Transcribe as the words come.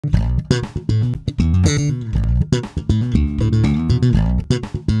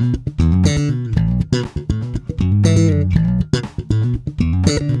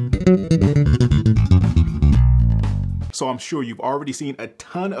sure you've already seen a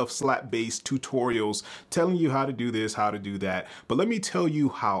ton of slap bass tutorials telling you how to do this, how to do that. But let me tell you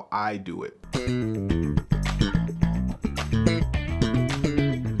how I do it.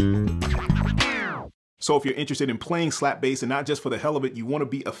 So if you're interested in playing slap bass and not just for the hell of it, you want to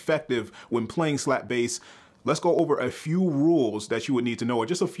be effective when playing slap bass, let's go over a few rules that you would need to know, or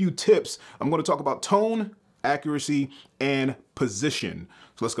just a few tips. I'm going to talk about tone, accuracy, and position.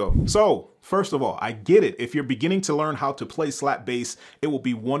 So let's go. So first of all, I get it. If you're beginning to learn how to play slap bass, it will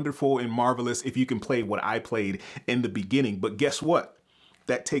be wonderful and marvelous if you can play what I played in the beginning. But guess what?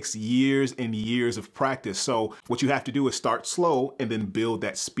 That takes years and years of practice. So what you have to do is start slow and then build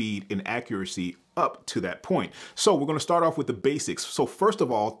that speed and accuracy up to that point. So we're going to start off with the basics. So first of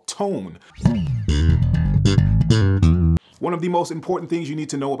all, tone. One of the most important things you need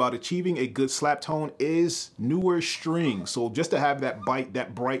to know about achieving a good slap tone is newer strings. So just to have that bite,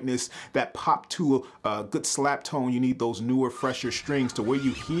 that brightness, that pop to a good slap tone, you need those newer, fresher strings to where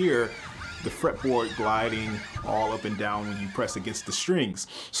you hear the fretboard gliding all up and down when you press against the strings.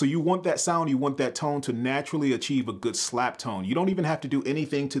 So you want that sound, you want that tone to naturally achieve a good slap tone. You don't even have to do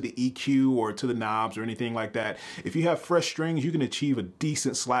anything to the EQ or to the knobs or anything like that. If you have fresh strings, you can achieve a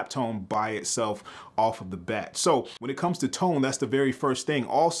decent slap tone by itself off of the bat. So when it comes to tone, that's the very first thing.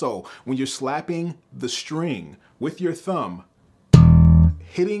 Also, when you're slapping the string with your thumb,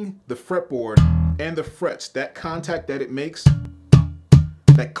 hitting the fretboard and the frets, that contact that it makes,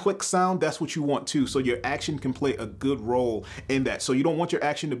 that click sound, that's what you want too. So your action can play a good role in that. So you don't want your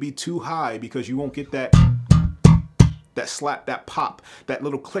action to be too high because you won't get that slap, that pop, that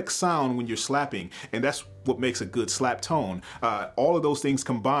little click sound when you're slapping. And that's what makes a good slap tone. All of those things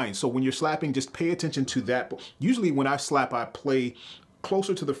combined. So when you're slapping, just pay attention to that. Usually when I slap, I play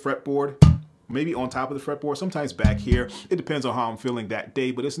closer to the fretboard, maybe on top of the fretboard, sometimes back here. It depends on how I'm feeling that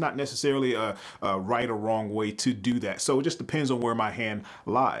day, but it's not necessarily a right or wrong way to do that. So it just depends on where my hand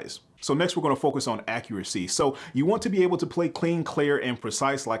lies. So next we're going to focus on accuracy. So you want to be able to play clean, clear, and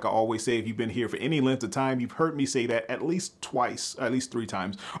precise. Like I always say, if you've been here for any length of time, you've heard me say that at least twice, at least 3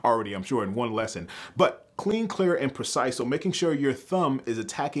 times already, I'm sure, in one lesson. But clean, clear, and precise. So making sure your thumb is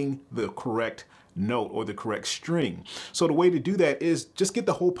attacking the correct note or the correct string. So the way to do that is just get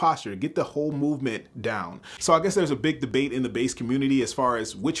the whole posture, get the whole movement down. So I guess there's a big debate in the bass community as far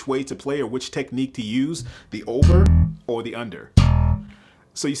as which way to play or which technique to use, the over or the under.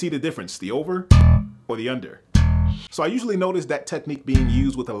 So you see the difference, the over or the under. So I usually notice that technique being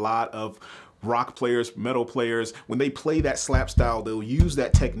used with a lot of rock players, metal players. When they play that slap style, they'll use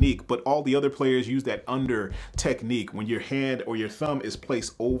that technique, but all the other players use that under technique when your hand or your thumb is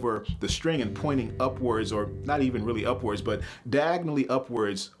placed over the string and pointing upwards, or not even really upwards, but diagonally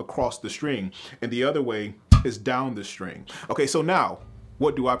upwards across the string. And the other way is down the string. Okay, so now,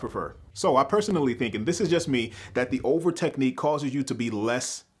 what do I prefer? So I personally think, and this is just me, that the over technique causes you to be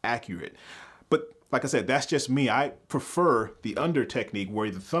less accurate. But like I said, that's just me. I prefer the under technique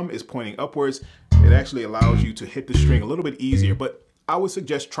where the thumb is pointing upwards. It actually allows you to hit the string a little bit easier, but I would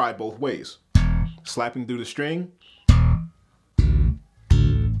suggest try both ways. Slapping through the string.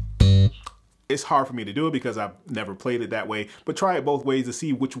 It's hard for me to do it because I've never played it that way, but try it both ways to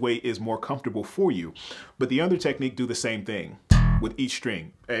see which way is more comfortable for you. But the under technique, do the same thing with each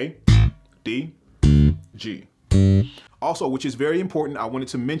string. A, D, G. Also, which is very important, I wanted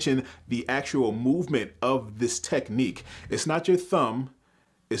to mention the actual movement of this technique. It's not your thumb,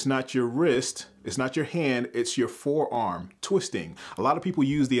 it's not your wrist, it's not your hand, it's your forearm twisting. A lot of people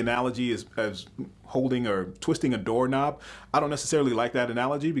use the analogy as holding or twisting a doorknob. I don't necessarily like that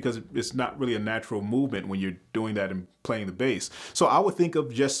analogy because it's not really a natural movement when you're doing that and playing the bass. So I would think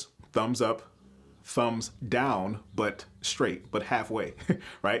of just thumbs up, thumbs down, but straight, but halfway,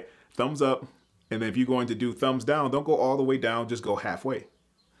 right? Thumbs up. And then if you're going to do thumbs down, don't go all the way down, just go halfway.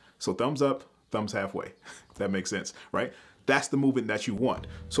 So thumbs up, thumbs halfway. If that makes sense, right? That's the movement that you want.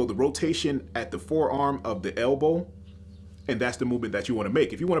 So the rotation at the forearm of the elbow, and that's the movement that you want to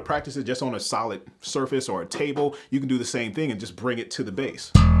make. If you want to practice it just on a solid surface or a table, you can do the same thing and just bring it to the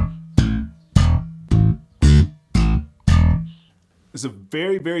bass. It's a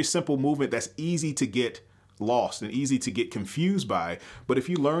very, very simple movement that's easy to get lost and easy to get confused by. But if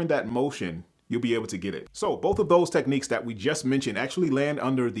you learn that motion, you'll be able to get it. So both of those techniques that we just mentioned actually land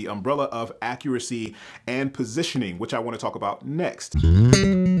under the umbrella of accuracy and positioning, which I want to talk about next.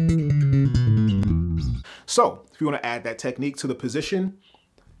 So if you want to add that technique to the position,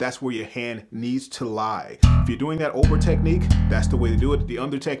 that's where your hand needs to lie. If you're doing that over technique, that's the way to do it. The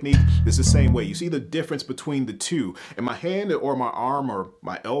under technique is the same way. You see the difference between the two. And my hand or my arm or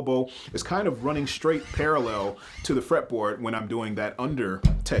my elbow is kind of running straight parallel to the fretboard when I'm doing that under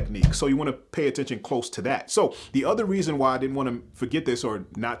technique. So you want to pay attention close to that. So the other reason why I didn't want to forget this, or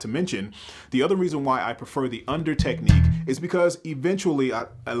not to mention, the other reason why I prefer the under technique is because eventually a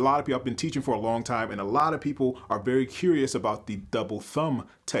lot of people, I've been teaching for a long time, and a lot of people are very curious about the double thumb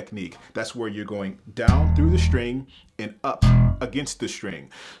technique. That's where you're going down through the string and up against the string.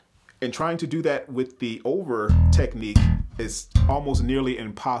 And trying to do that with the over technique is almost nearly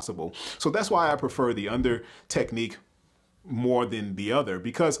impossible. So that's why I prefer the under technique more than the other,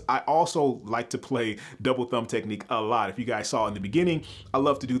 because I also like to play double thumb technique a lot. If you guys saw in the beginning, I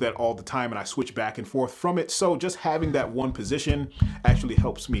love to do that all the time, and I switch back and forth from it. So just having that one position actually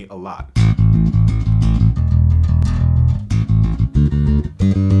helps me a lot.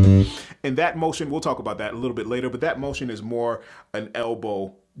 And that motion, we'll talk about that a little bit later, but that motion is more an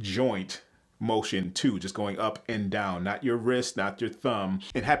elbow joint motion too, just going up and down, not your wrist, not your thumb.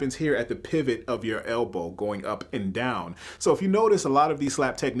 It happens here at the pivot of your elbow, going up and down. So if you notice, a lot of these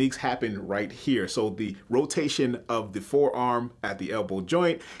slap techniques happen right here. So the rotation of the forearm at the elbow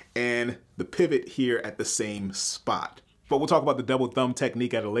joint and the pivot here at the same spot. But we'll talk about the double thumb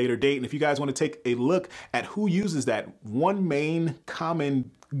technique at a later date. And if you guys want to take a look at who uses that, one main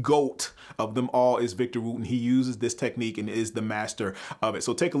common GOAT of them all is Victor Wooten. He uses this technique and is the master of it.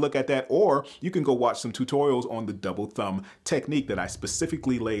 So take a look at that, or you can go watch some tutorials on the double thumb technique that I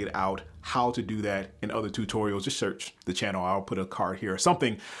specifically laid out how to do that in other tutorials. Just search the channel. I'll put a card here or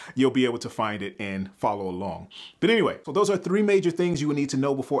something. You'll be able to find it and follow along. But anyway, so those are three major things you would need to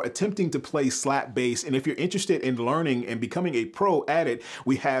know before attempting to play slap bass. And if you're interested in learning and becoming a pro at it,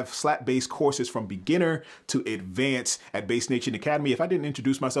 we have slap bass courses from beginner to advanced at Bass Nation Academy. If I didn't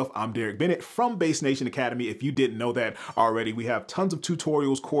introduce myself, I'm Daric Bennett from Bass Nation Academy. If you didn't know that already, we have tons of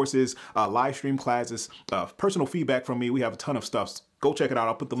tutorials, courses, live stream classes, personal feedback from me. We have a ton of stuff. Go check it out.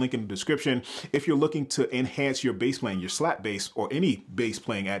 I'll put the link in the description. If you're looking to enhance your bass playing, your slap bass, or any bass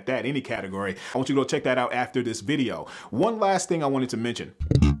playing at that, any category, I want you to go check that out after this video. One last thing I wanted to mention.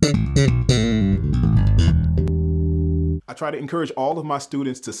 I try to encourage all of my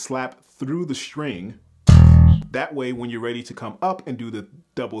students to slap through the string. That way, when you're ready to come up and do the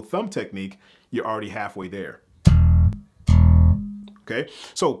double thumb technique, you're already halfway there. Okay,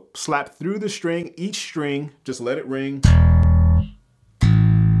 so slap through the string, each string, just let it ring.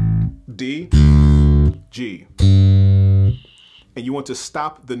 D, G. And you want to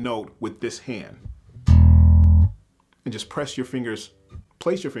stop the note with this hand. And just press your fingers,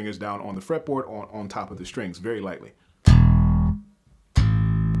 place your fingers down on the fretboard on top of the strings very lightly.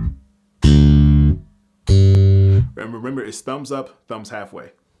 And remember, it's thumbs up, thumbs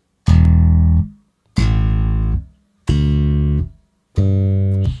halfway.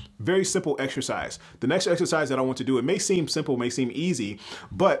 Very simple exercise. The next exercise that I want to do, it may seem simple, may seem easy,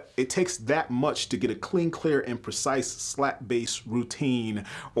 but it takes that much to get a clean, clear, and precise slap bass routine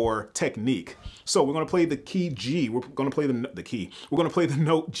or technique. So we're going to play the key G. We're going to play the key. We're going to play the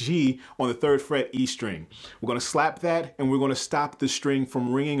note G on the 3rd fret E string. We're going to slap that, and we're going to stop the string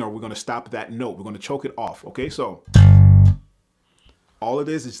from ringing, or we're going to stop that note. We're going to choke it off. Okay, so all it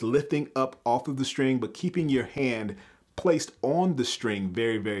is lifting up off of the string, but keeping your hand placed on the string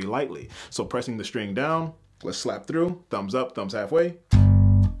very, very lightly. So pressing the string down, let's slap through, thumbs up, thumbs halfway.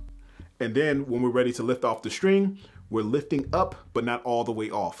 And then when we're ready to lift off the string, we're lifting up, but not all the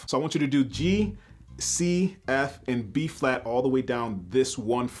way off. So I want you to do G, C, F, and B flat all the way down this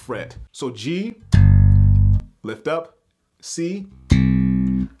one fret. So G, lift up, C,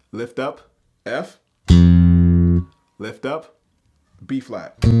 lift up, F, lift up, B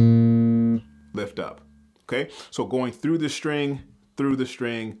flat, lift up. Okay, so going through the string, through the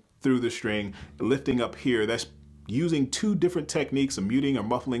string, through the string, lifting up here, that's using two different techniques, a muting or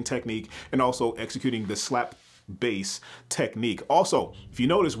muffling technique, and also executing the slap bass technique. Also, if you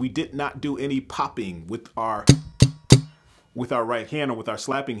notice, we did not do any popping with our right hand or with our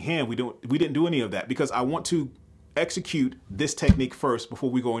slapping hand. We didn't do any of that because I want to execute this technique first before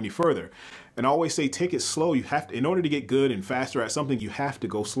we go any further. And I always say, take it slow. You have to, in order to get good and faster at something, you have to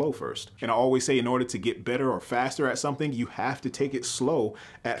go slow first. And I always say, in order to get better or faster at something, you have to take it slow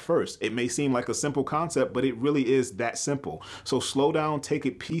at first. It may seem like a simple concept, but it really is that simple. So slow down, take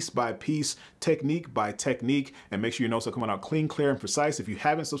it piece by piece, technique by technique, and make sure your notes are coming out clean, clear, and precise. If you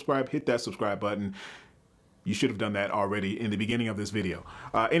haven't subscribed, hit that subscribe button. You should have done that already in the beginning of this video.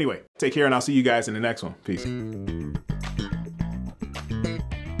 Anyway, take care, and I'll see you guys in the next one. Peace.